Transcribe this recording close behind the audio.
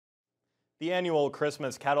The annual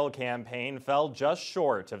Christmas Kettle campaign fell just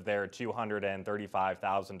short of their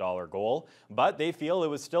 $235,000 goal, but they feel it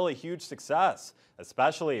was still a huge success,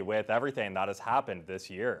 especially with everything that has happened this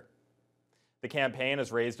year. The campaign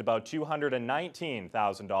has raised about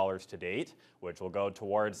 $219,000 to date, which will go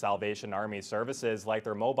towards Salvation Army services like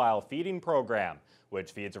their mobile feeding program,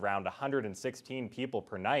 which feeds around 116 people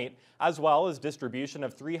per night, as well as distribution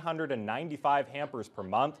of 395 hampers per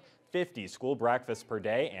month, 50 school breakfasts per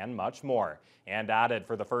day, and much more. And added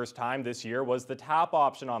for the first time this year was the tap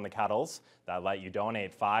option on the kettles that let you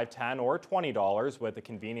donate $5, $10, or $20 with the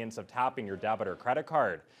convenience of tapping your debit or credit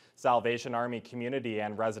card. Salvation Army Community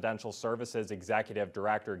and Residential Services Executive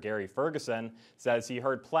Director Gary Ferguson says he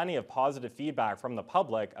heard plenty of positive feedback from the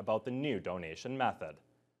public about the new donation method.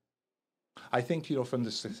 I think, from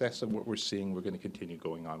the success of what we're seeing, we're going to continue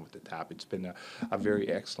going on with the tap. It's been a very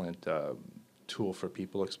excellent tool for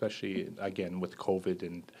people, especially, again, with COVID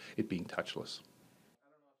and it being touchless.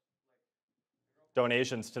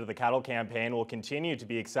 Donations to the Kettle campaign will continue to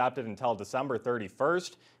be accepted until December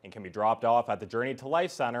 31st and can be dropped off at the Journey to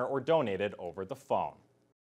Life Center or donated over the phone.